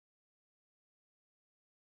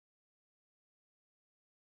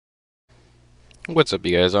What's up,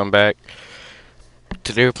 you guys? I'm back.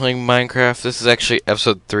 Today we're playing Minecraft. This is actually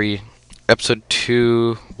episode 3. Episode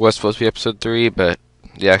 2 was supposed to be episode 3, but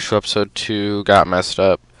the actual episode 2 got messed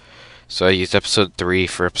up. So I used episode 3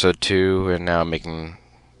 for episode 2, and now I'm making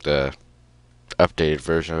the updated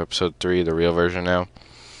version of episode 3, the real version now.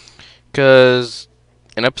 Because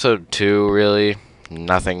in episode 2, really,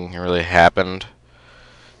 nothing really happened.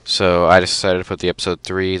 So I decided to put the episode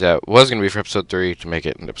 3 that was going to be for episode 3 to make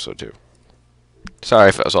it in episode 2. Sorry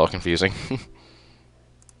if that was all confusing.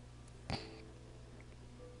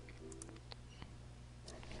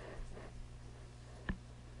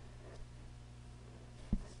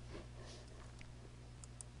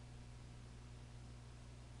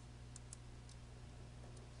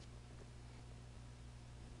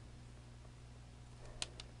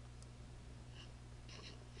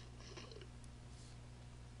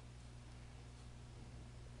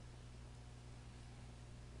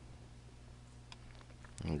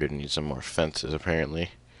 I'm gonna need some more fences,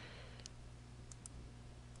 apparently.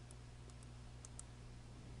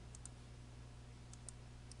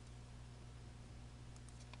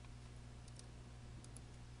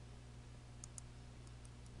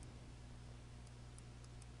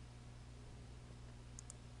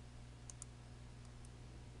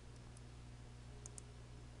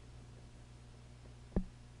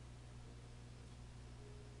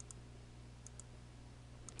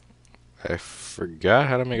 I forgot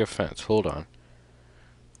how to make a fence. Hold on.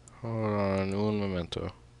 Hold on. Un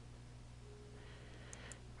momento.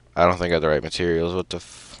 I don't think I have the right materials. What the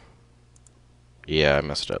f... Yeah, I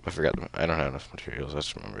messed up. I forgot. I don't have enough materials. I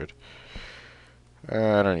just remembered.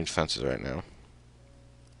 I don't need fences right now.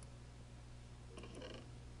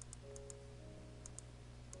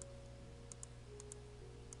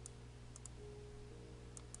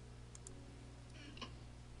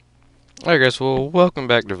 Alright guys, well, welcome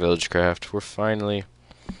back to VillageCraft. We're finally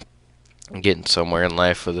getting somewhere in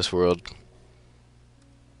life for this world.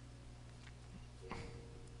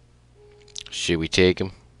 Should we take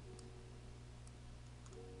him?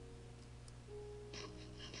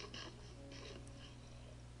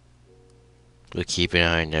 We'll keep an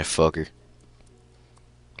eye on that fucker.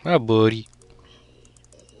 My buddy.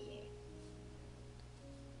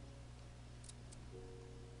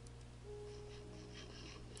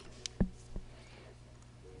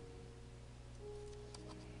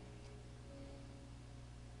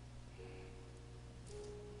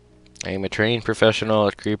 I'm a trained professional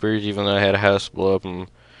at creepers, even though I had a house blow up and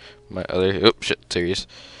my other... Oh, shit, serious.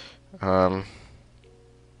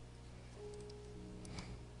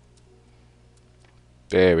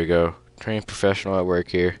 There we go. Trained professional at work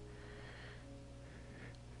here.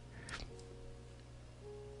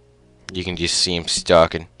 You can just see him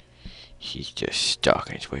stalking. He's just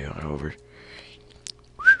stalking his way on over.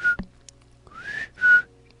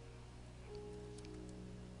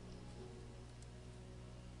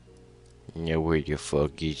 Yeah, where the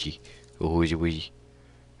fuck is he? Oh, who's he?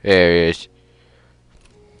 There he is.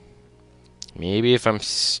 Maybe if I'm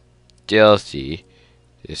stealthy,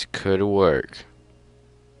 this could work.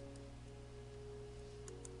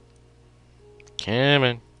 Come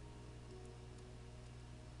on.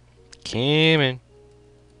 Come on.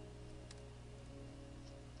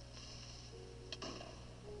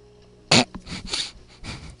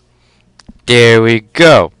 There we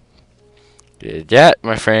go. That,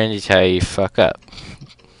 my friend, is how you fuck up.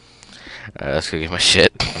 Alright, let's go get my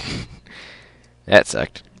shit. That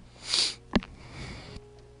sucked.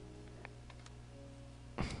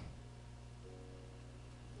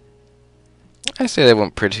 I say that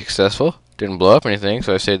went pretty successful. Didn't blow up anything,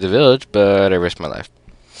 so I saved the village, but I risked my life.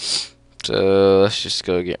 So let's just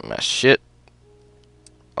go get my shit.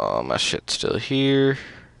 All my shit's still here.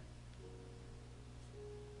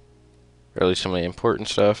 Or at least some of the important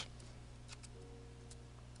stuff.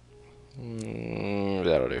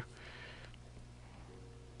 That'll do.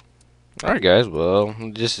 Alright guys, well,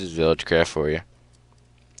 this is VillageCraft for you.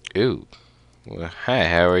 Ooh. Well, hi,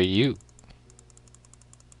 how are you?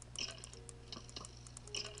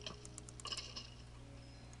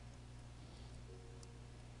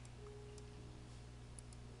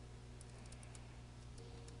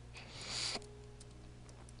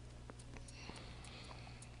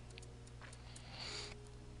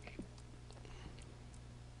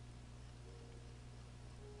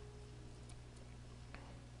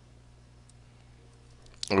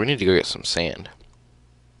 We need to go get some sand.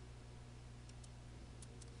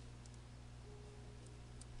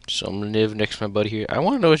 So I'm gonna live next to my buddy here. I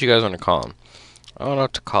want to know what you guys want to call him. I don't know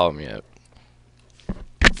what to call him yet.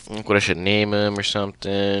 Like what I should name him or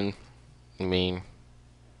something. I mean,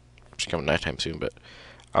 it's coming nighttime soon, but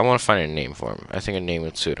I want to find a name for him. I think a name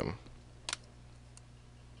would suit him.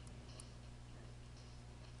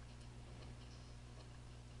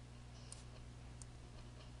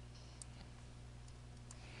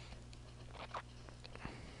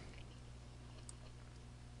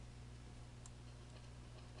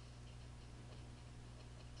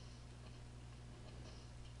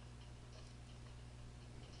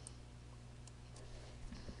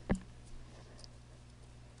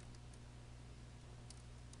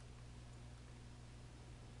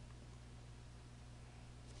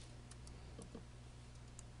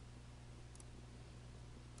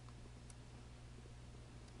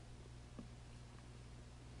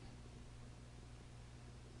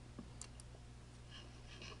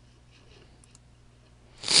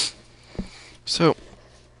 So,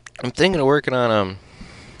 I'm thinking of working on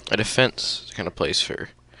a defense kind of place for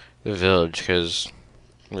the village, because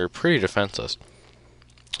we're pretty defenseless.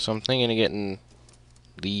 So I'm thinking of getting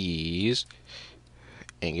these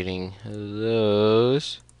and getting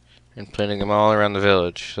those and planting them all around the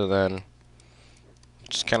village. So then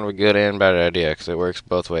it's kind of a good and bad idea because it works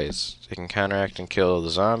both ways. It can counteract and kill the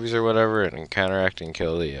zombies or whatever, and it can counteract and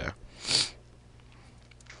kill the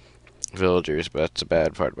villagers. But that's the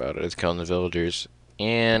bad part about it. It's killing the villagers,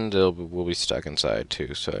 and we'll be stuck inside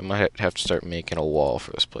too. So I might have to start making a wall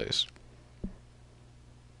for this place.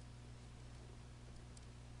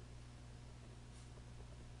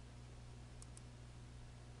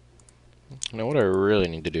 Now what I really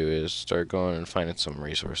need to do is start going and finding some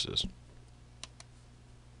resources.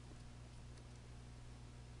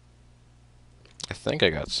 I think I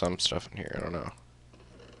got some stuff in here, I don't know.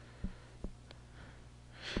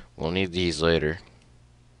 We'll need these later.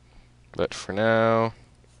 But for now,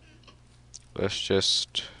 let's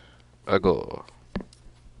just go.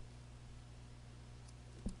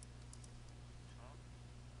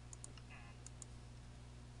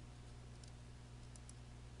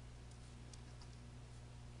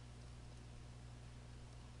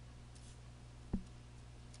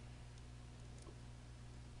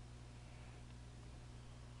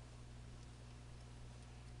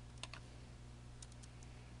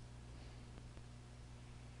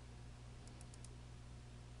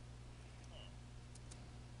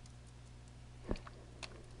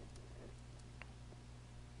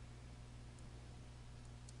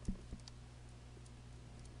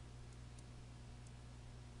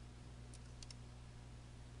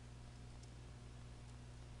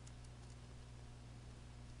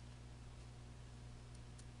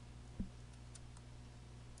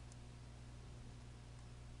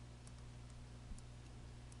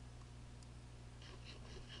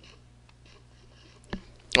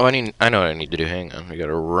 Oh, I know what I need to do. Hang on. We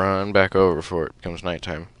gotta run back over before it becomes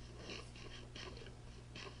nighttime.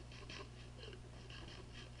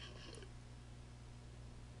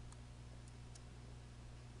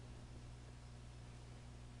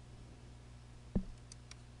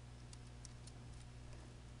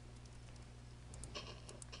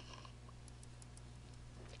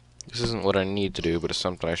 This isn't what I need to do, but it's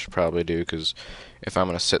something I should probably do, because if I'm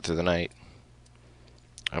gonna sit through the night,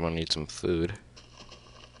 I'm gonna need some food.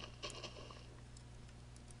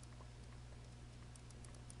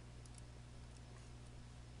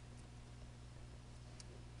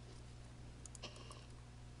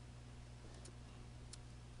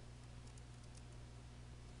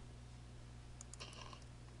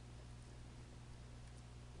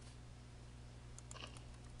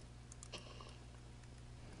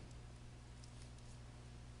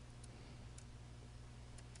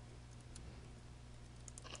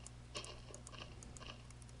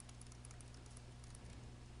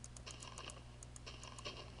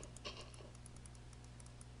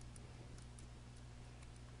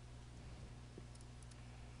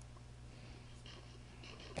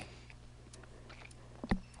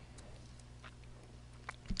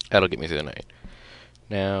 That'll get me through the night.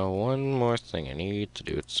 Now, one more thing I need to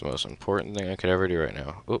do. It's the most important thing I could ever do right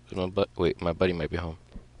now. Oh, wait, my buddy might be home.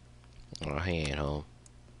 Oh, he ain't home.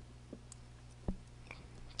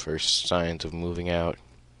 First signs of moving out.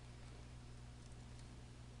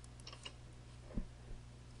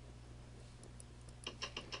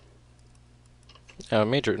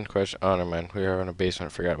 Major question. Oh, never mind. We are in a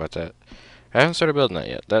basement. Forgot about that. I haven't started building that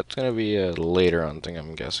yet. That's gonna be a later on thing,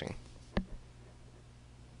 I'm guessing.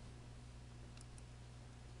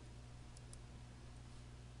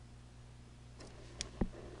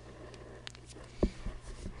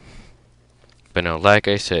 But no, like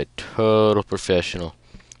I said, total professional.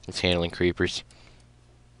 It's handling creepers.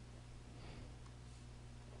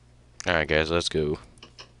 Alright, guys, let's go.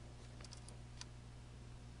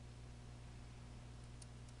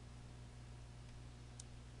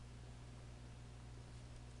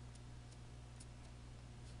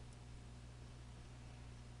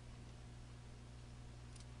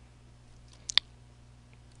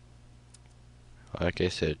 Like I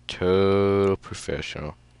said, total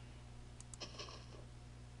professional.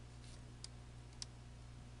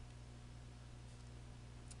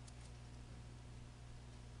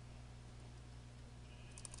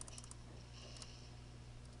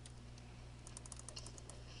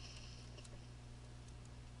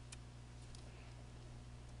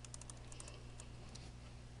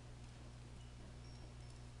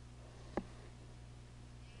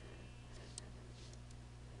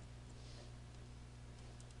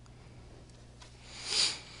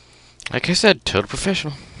 Like I said, total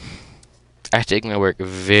professional. I take my work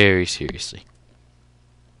very seriously.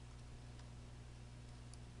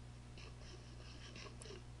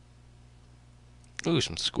 Ooh,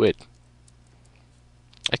 some squid.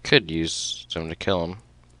 I could use some to kill them.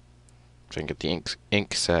 Try and get the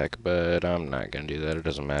ink sac, but I'm not gonna do that. It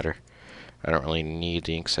doesn't matter. I don't really need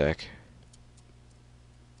the ink sac.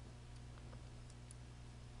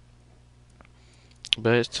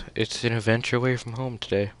 But it's an adventure away from home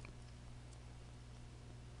today.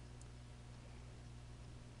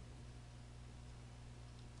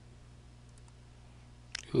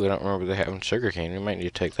 Ooh, I don't remember they having sugarcane. We might need to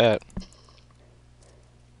take that.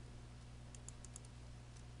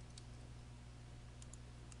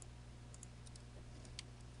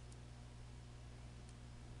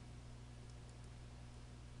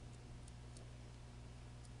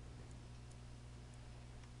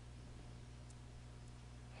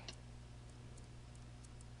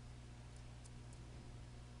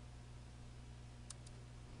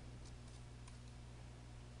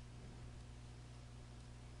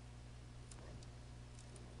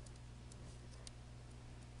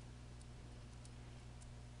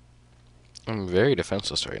 I'm very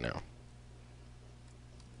defenseless right now.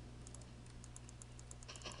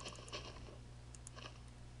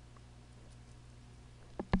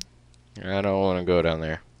 I don't want to go down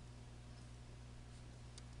there.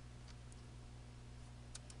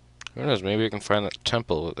 Who knows, maybe we can find that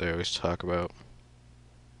temple that they always talk about.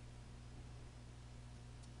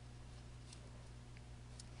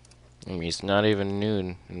 I mean, it's not even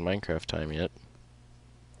noon in Minecraft time yet.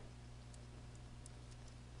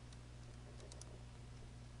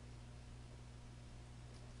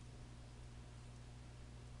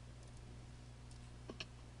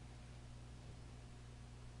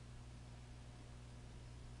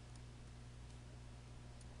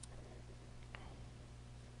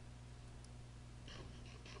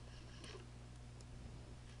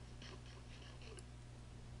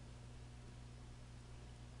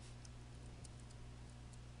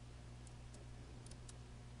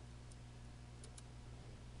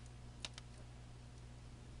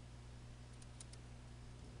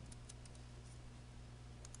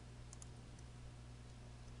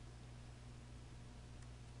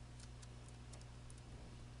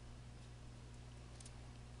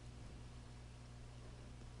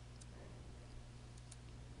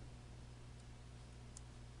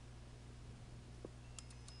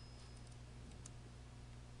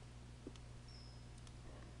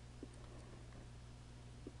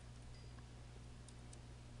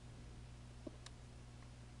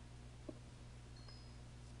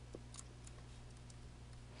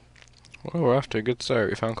 Well, we're off to a good start.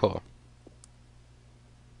 We found coal.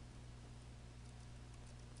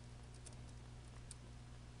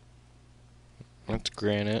 That's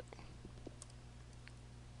granite.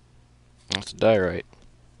 That's diorite.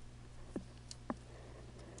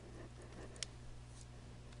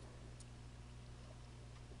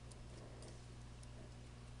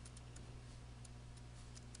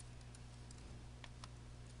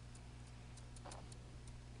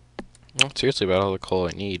 That's seriously about all the coal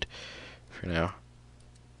I need for now.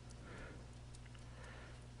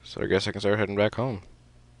 So I guess I can start heading back home.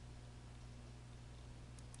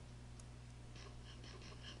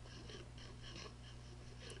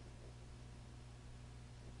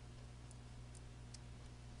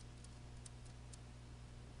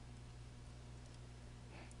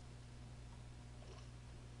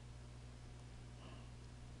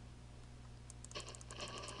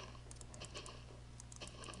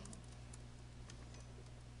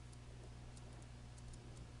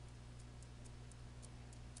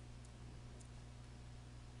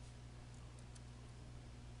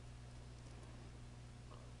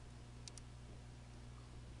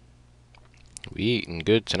 We eating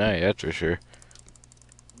good tonight, that's for sure.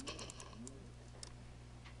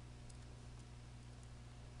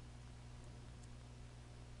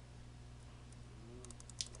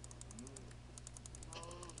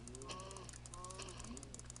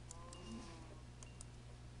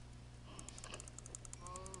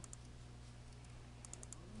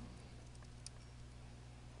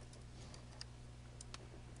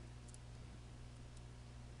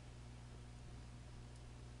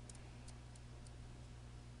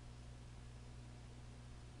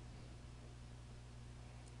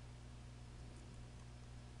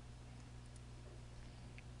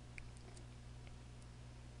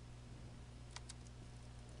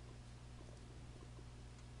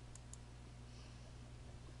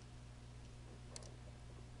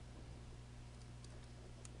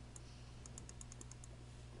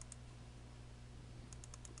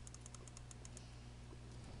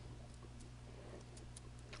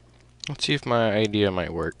 Let's see if my idea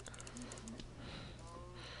might work.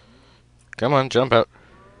 Come on, jump out.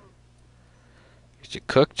 Is it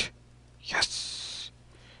cooked? Yes.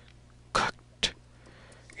 Cooked.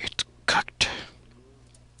 It's cooked.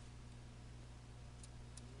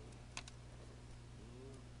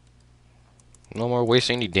 No more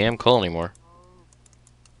wasting any damn coal anymore.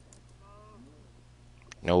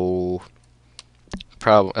 No.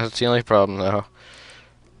 Problem. That's the only problem, though.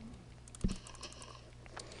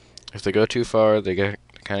 If they go too far, they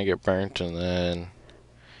kind of get burnt, and then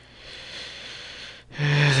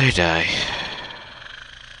they die.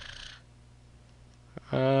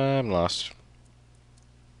 I'm lost.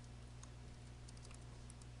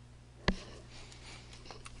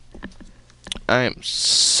 I am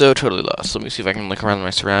so totally lost. Let me see if I can look around my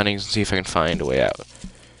surroundings and see if I can find a way out.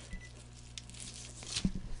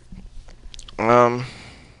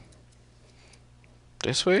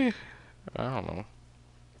 This way? I don't know.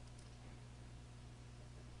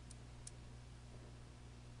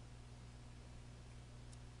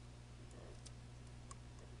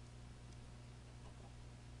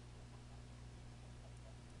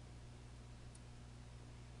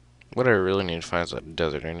 What I really need to find is that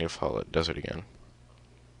desert. I need to follow that desert again.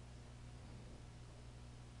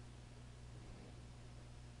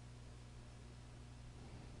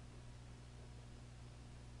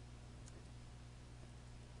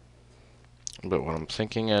 But what I'm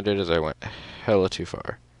thinking I did is I went hella too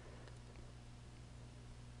far.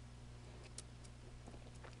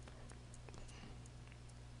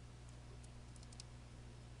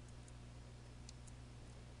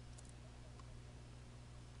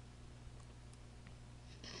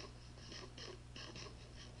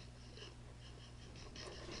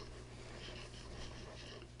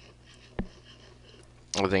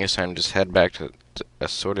 I think it's time to just head back to a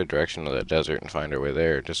sort of direction of that desert and find our way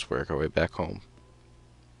there. Just work our way back home.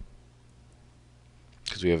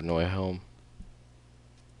 Because we have no way home.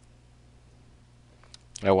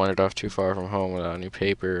 I wandered off too far from home without any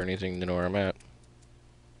paper or anything to know where I'm at.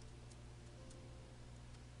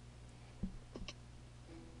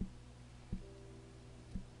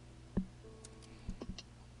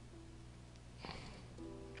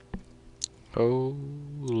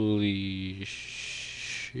 Holy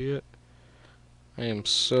shit. I am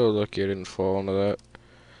so lucky I didn't fall into that.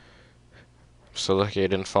 I'm so lucky I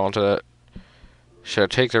didn't fall into that. Should I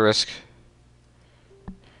take the risk?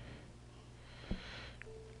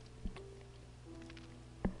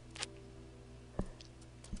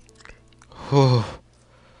 Oh,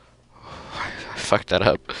 I fucked that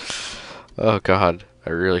up. Oh god,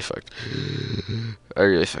 I really fucked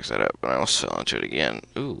that up, and I almost fell into it again.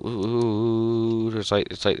 Ooh, there's light,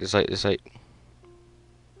 there's light.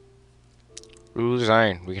 Ooh, there's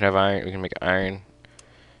iron. We can have iron. We can make iron.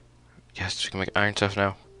 Yes, we can make iron stuff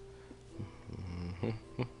now.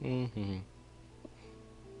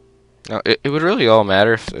 Now, it would really all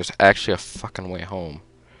matter if there's actually a fucking way home.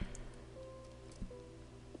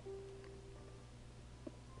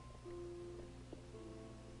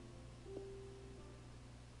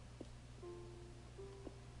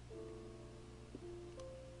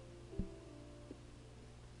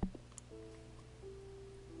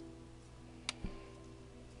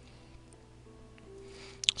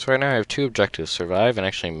 So right now I have two objectives: survive and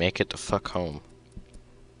actually make it the fuck home.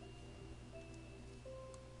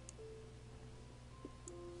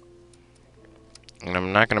 And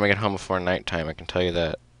I'm not gonna make it home before nighttime, I can tell you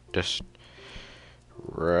that. Just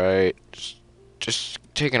right, just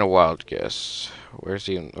taking a wild guess. Where's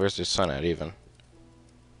the sun at even?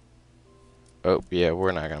 Oh yeah,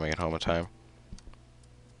 we're not gonna make it home in time.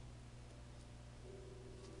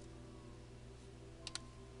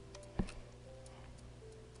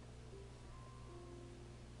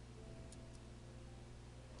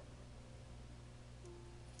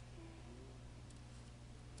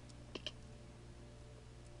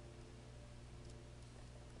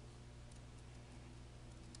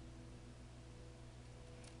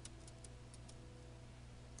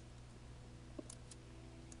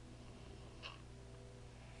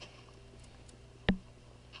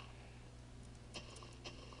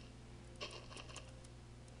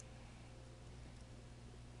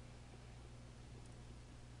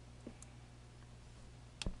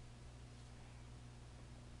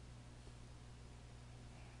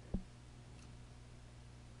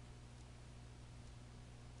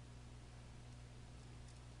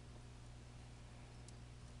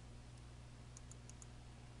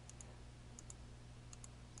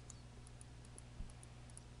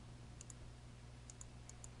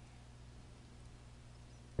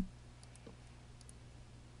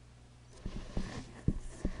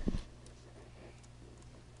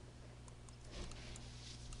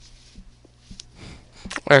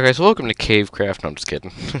 Alright guys, welcome to CaveCraft. No, I'm just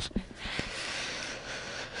kidding.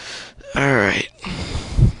 Alright.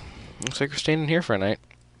 Looks like we're staying in here for a night.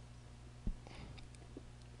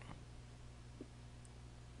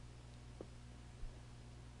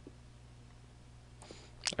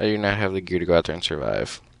 I do not have the gear to go out there and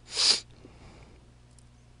survive.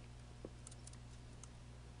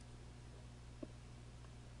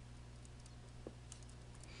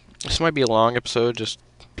 This might be a long episode, just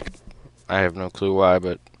I have no clue why,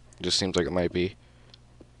 but it just seems like it might be.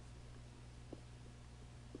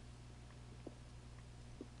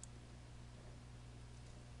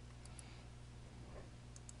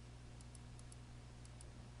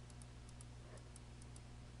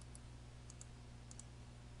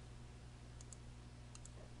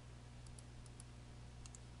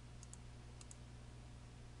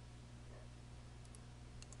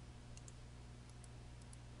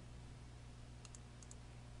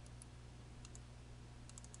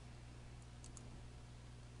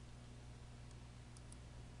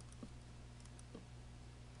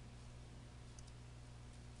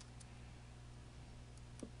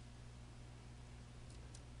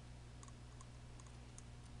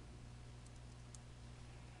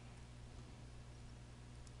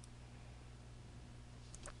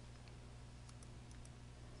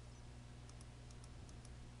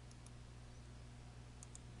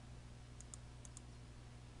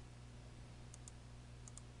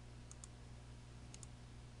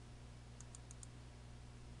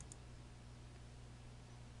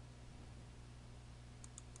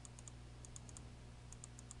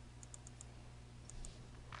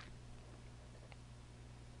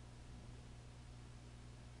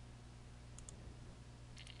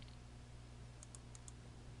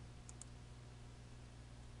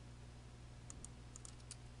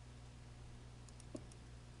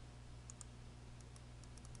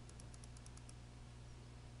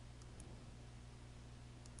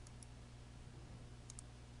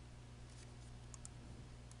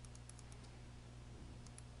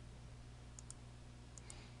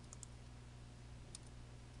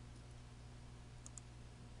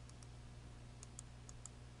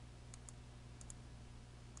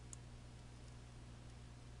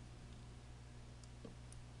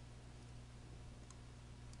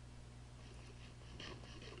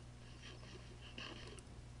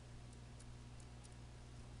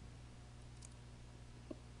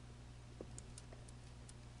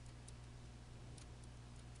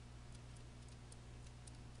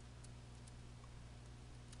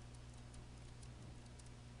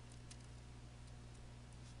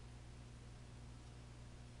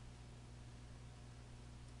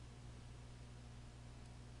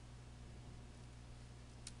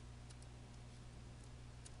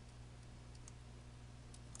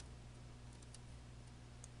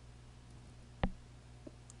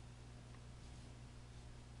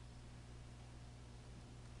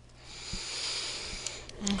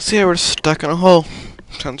 So yeah, we're stuck in a hole.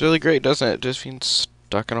 Sounds really great, doesn't it? Just being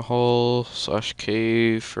stuck in a hole /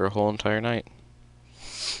 cave for a whole entire night.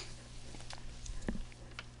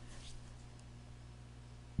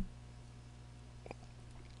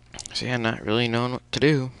 So yeah, not really knowing what to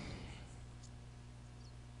do.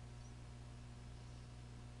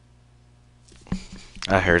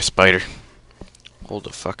 I heard a spider. Hold the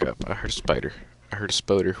fuck up. I heard a spider. I heard a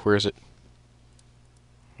spoder. Where is it?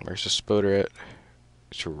 Where's the spoder at?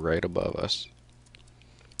 It's right above us.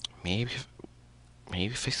 Maybe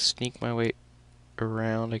if I sneak my way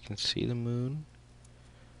around, I can see the moon.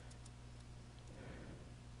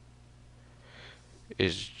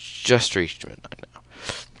 It's just reached midnight now.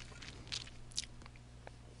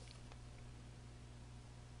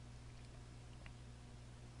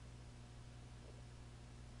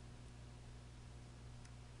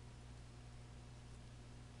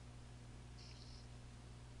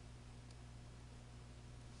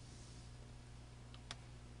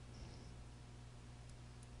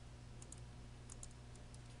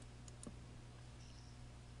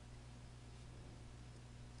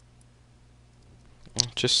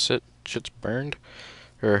 Just sit. Shit's burned,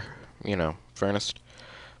 or furnace.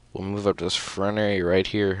 We'll move up to this front area right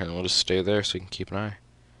here, and we'll just stay there so we can keep an eye.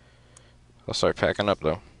 I'll start packing up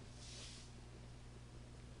though.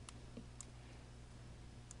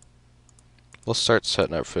 We'll start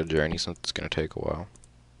setting up for the journey since it's gonna take a while.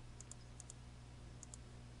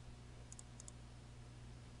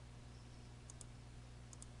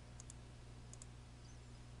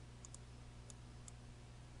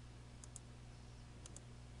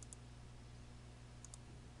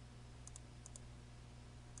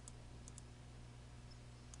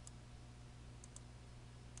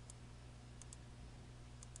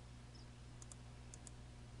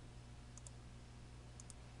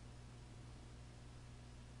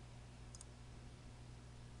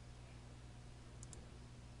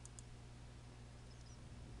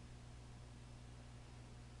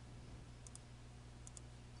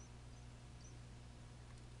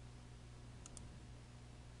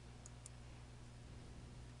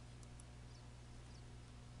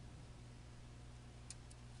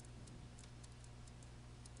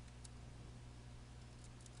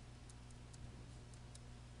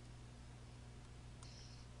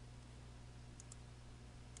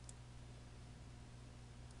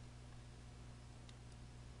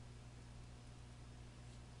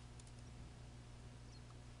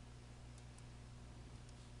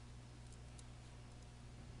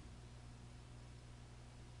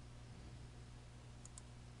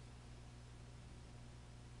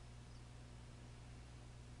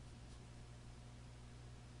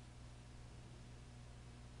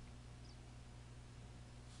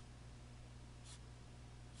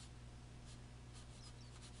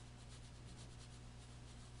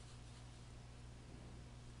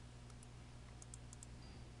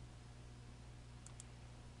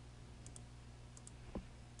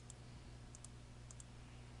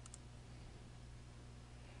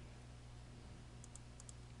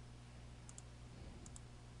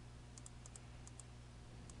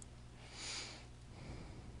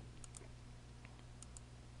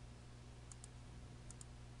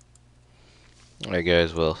 Alright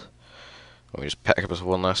guys, well, let me just pack up this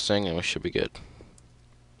one last thing and we should be good.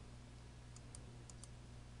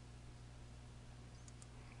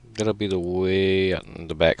 That'll be the way out in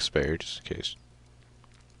the back spare, just in case.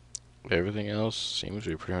 Everything else seems to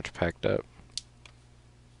be pretty much packed up.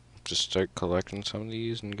 Just start collecting some of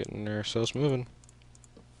these and getting ourselves moving.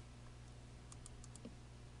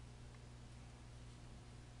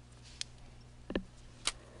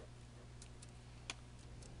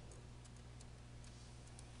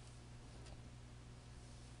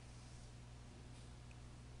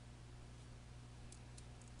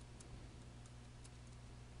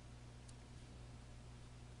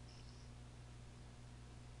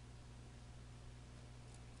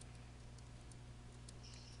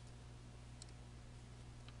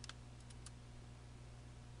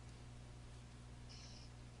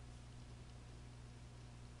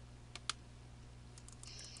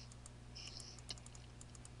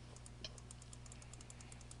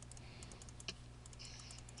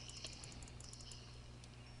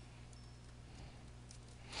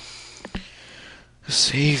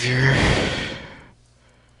 Savior.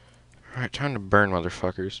 Alright, time to burn,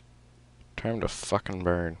 motherfuckers. Time to fucking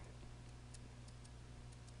burn.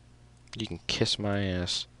 You can kiss my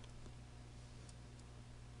ass.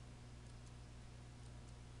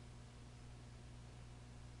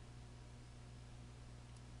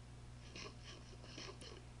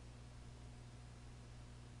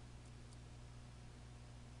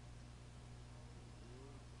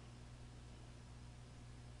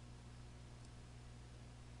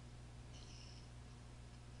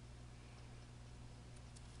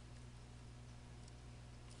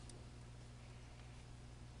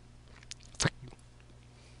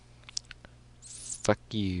 Fuck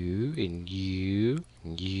you, and you,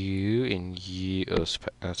 and you, and you. Oh,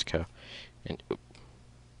 that's a cow. And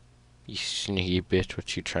you sneaky bitch,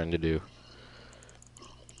 what you trying to do?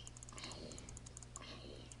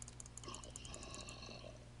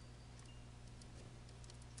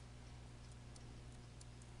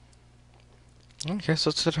 I guess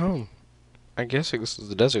let's head home. I guess this is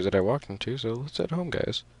the desert that I walked into, so let's head home,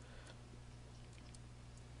 guys.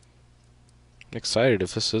 I'm excited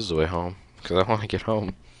if this is the way home, because I want to get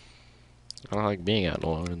home. I don't like being out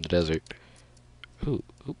alone in the desert. Ooh,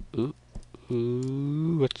 ooh, ooh,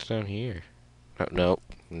 ooh, what's down here? No, no,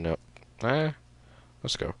 no. Ah,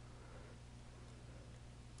 let's go.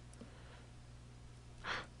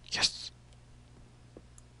 Yes!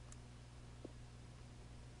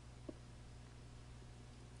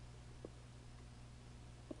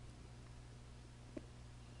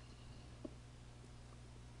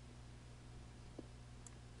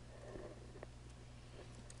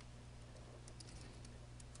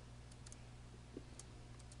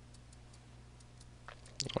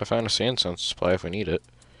 I found a sandstone supply if we need it.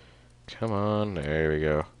 Come on, there we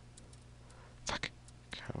go. Fuck.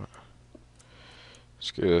 Come on.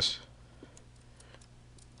 Screw this.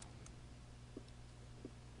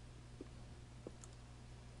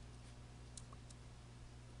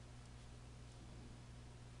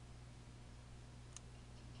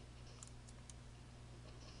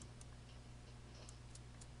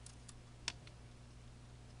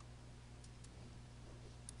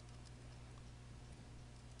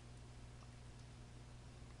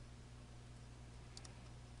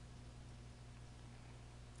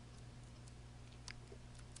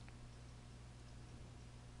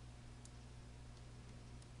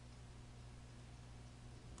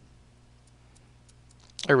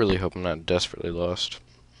 I really hope I'm not desperately lost.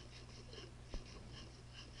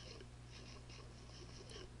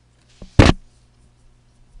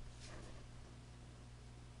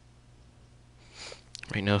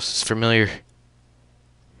 Wait, no, this is familiar.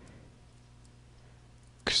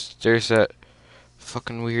 'Cause there's that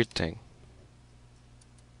fucking weird thing.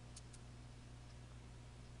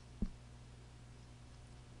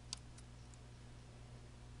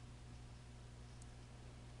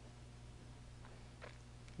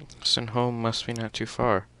 Listen, home must be not too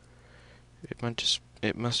far. It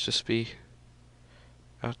must just be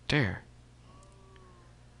out there.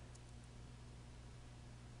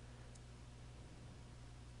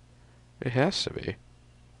 It has to be.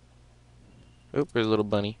 Oh, there's a little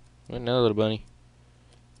bunny. Another little bunny.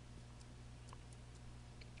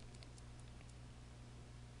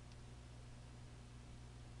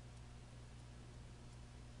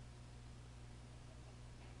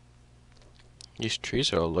 These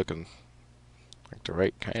trees are all looking like the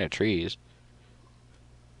right kind of trees.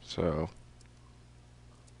 So,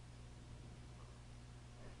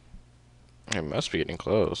 it must be getting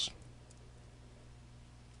close.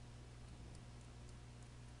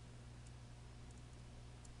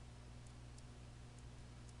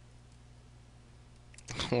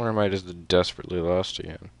 am I just desperately lost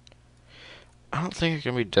again? I don't think I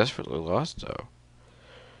can be desperately lost, though.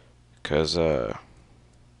 Because,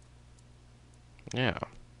 yeah.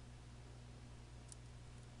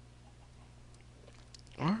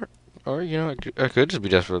 Or you know, I could just be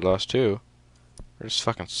desperately lost, too. Or just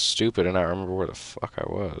fucking stupid and not remember where the fuck I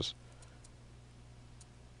was.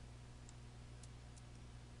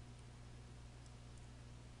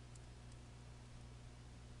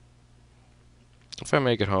 If I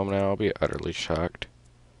make it home now, I'll be utterly shocked.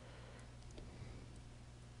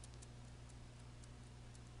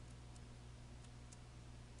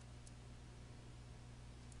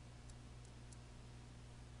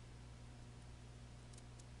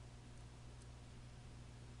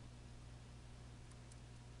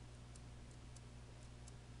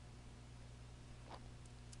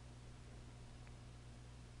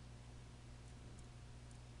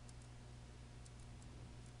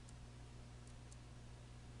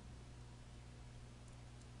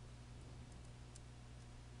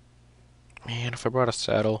 Man, if I brought a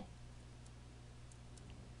saddle.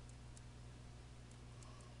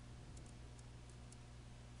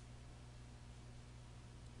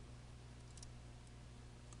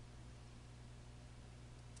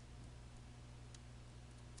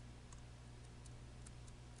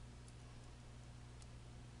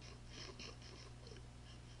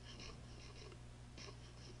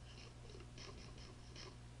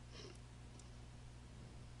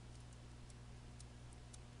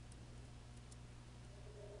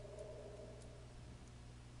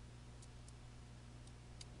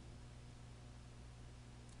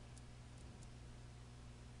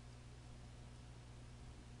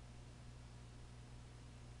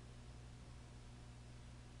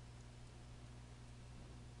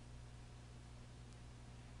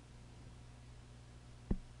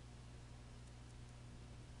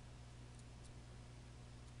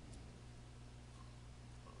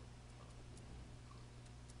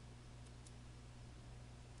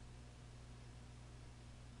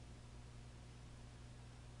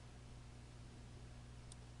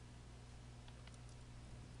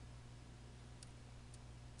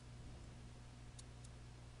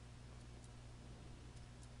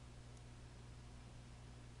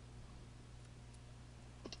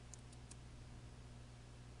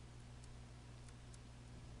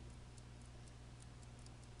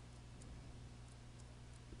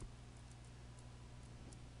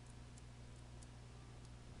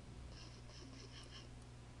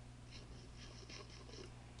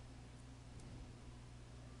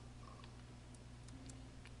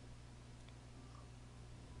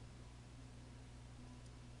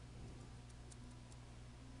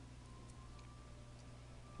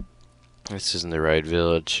 This isn't the right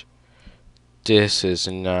village. This is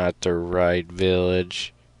not the right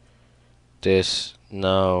village.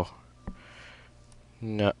 No.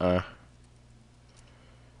 Nuh-uh.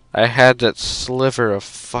 I had that sliver of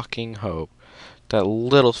fucking hope. That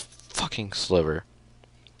little fucking sliver.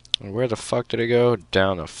 And where the fuck did it go?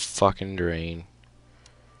 Down the fucking drain.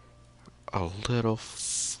 A little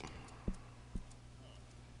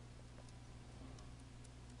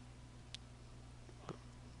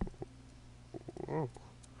Whoa.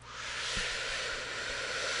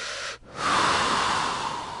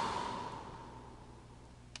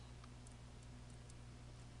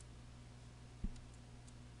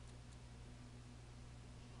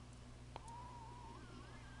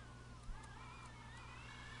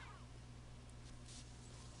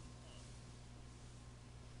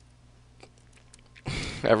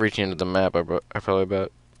 I've reached the end of the map, I probably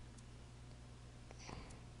bet.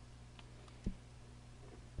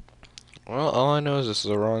 Well, all I know is this is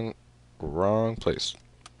the wrong place.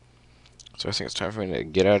 So I think it's time for me to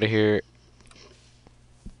get out of here.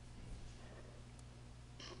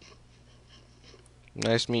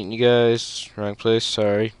 Nice meeting you guys. Wrong place,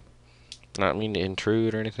 sorry. Not mean to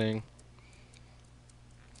intrude or anything.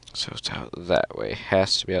 So it's out that way.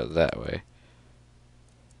 Has to be out that way.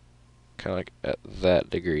 Kind of like at that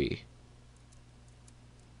degree.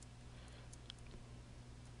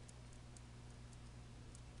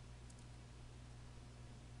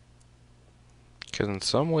 Because in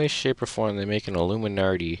some way, shape, or form, they make an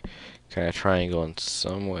Illuminati kind of triangle in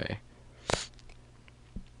some way.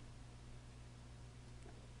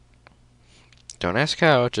 Don't ask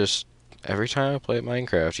how, just every time I play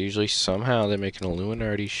Minecraft, usually somehow they make an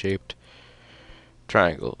Illuminati-shaped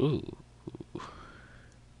triangle. Ooh.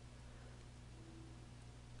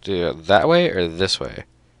 Do it that way or this way?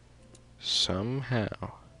 Somehow.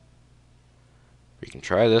 We can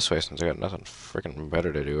try this way since I got nothing freaking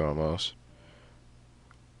better to do almost.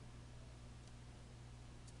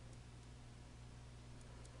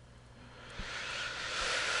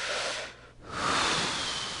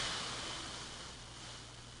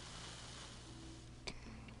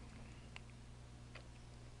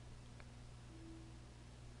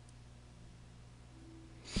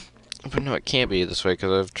 But no, it can't be this way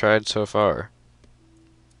because I've tried so far.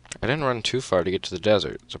 I didn't run too far to get to the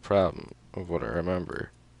desert. It's a problem of what I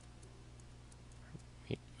remember.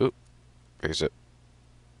 Oop. There's a...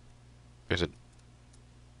 There's a...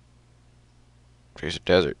 There's a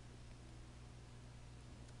desert.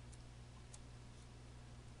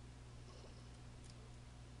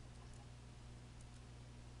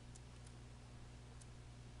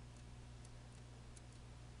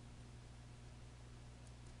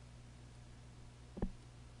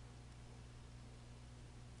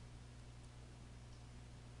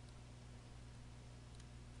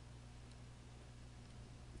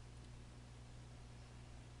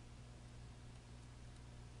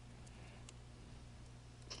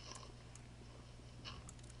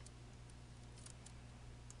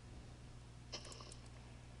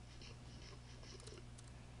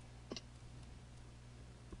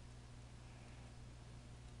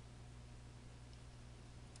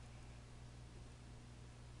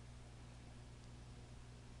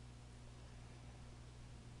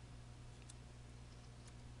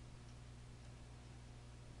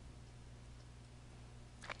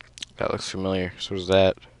 That looks familiar. So does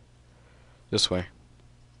that. This way.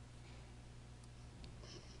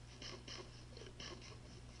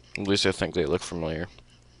 At least I think they look familiar.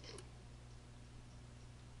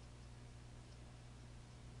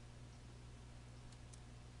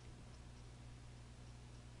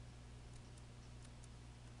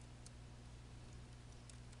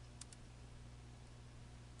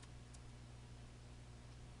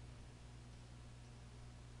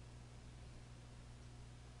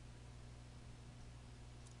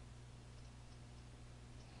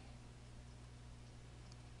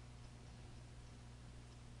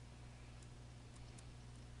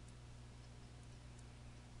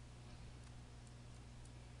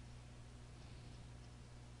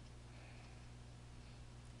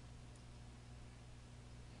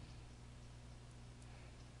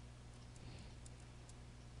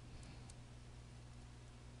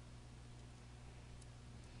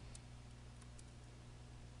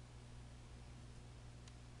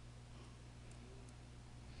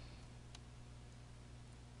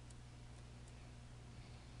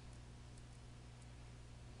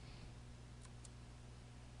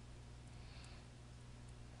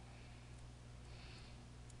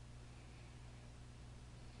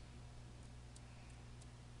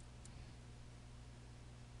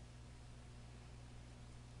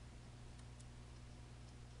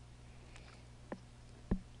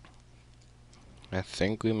 I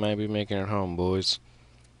think we might be making it home, boys.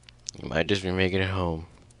 We might just be making it home.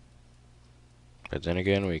 But then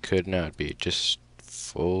again, we could not be. It just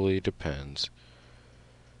fully depends.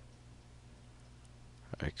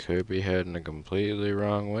 I could be heading a completely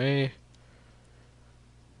wrong way.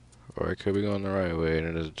 Or I could be going the right way and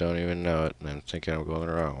I just don't even know it. And I'm thinking I'm going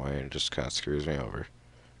the wrong way and it just kind of screws me over.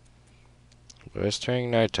 But it's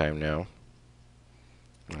turning nighttime now.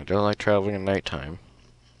 I don't like traveling at nighttime.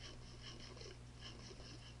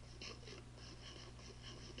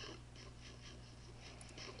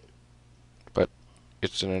 But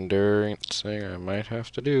it's an endurance thing I might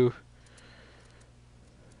have to do.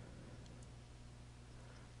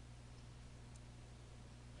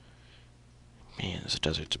 Man, this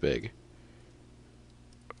desert's big.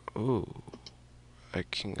 Ooh. I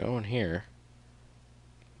can go in here.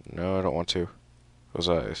 No, I don't want to. Those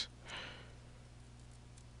eyes.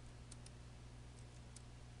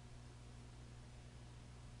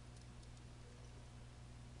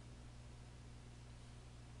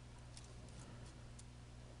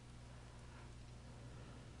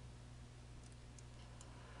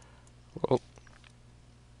 Well,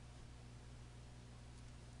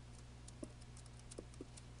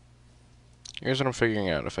 here's what I'm figuring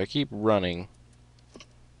out. If I keep running,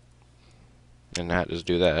 and not just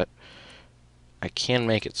do that, I can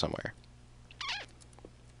make it somewhere.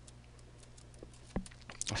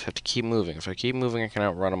 I just have to keep moving. If I keep moving, I can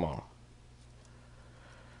outrun them all.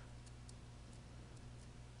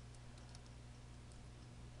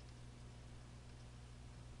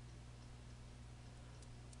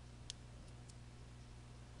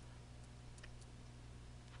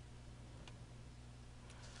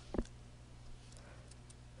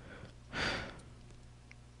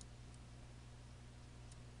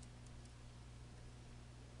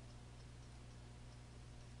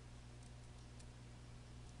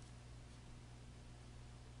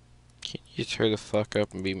 Can you just hurry the fuck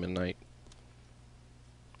up and be midnight?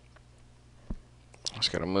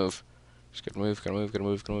 Just gotta move. Just gotta move, gotta move, gotta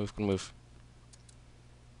move, gotta move, gotta move.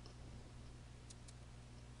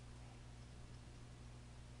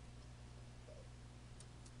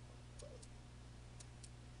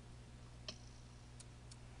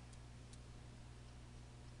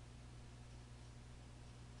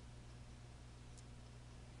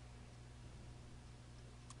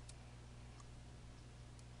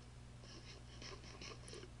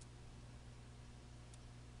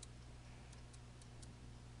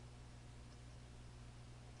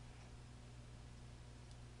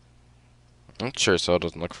 I'm sure so. It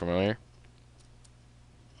doesn't look familiar.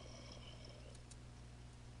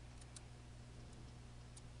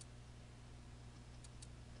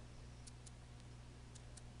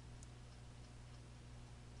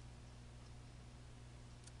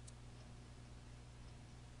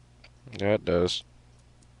 Yeah, it does.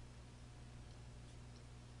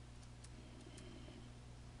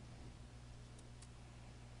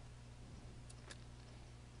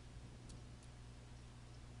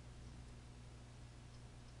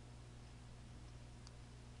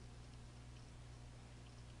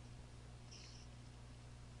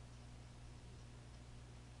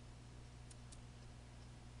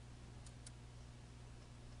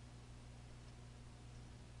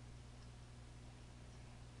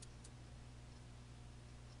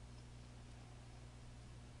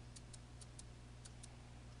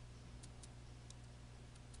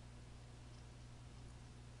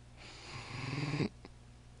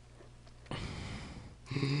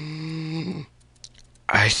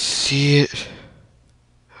 I see it.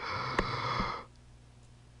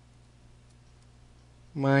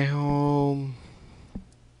 My home.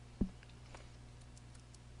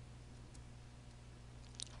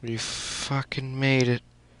 We fucking made it.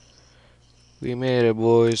 We made it,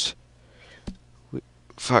 boys.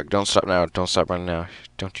 Fuck, don't stop now. Don't stop running now.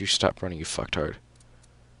 Don't you stop running, you fucktard.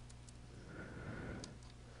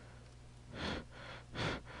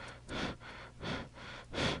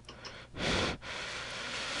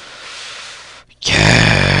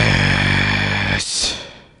 Yes!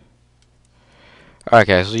 Alright,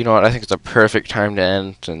 guys, so you know what? I think it's a perfect time to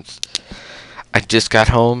end since I just got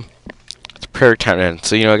home. It's a perfect time to end.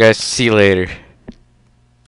 So, you know what, guys? See you later.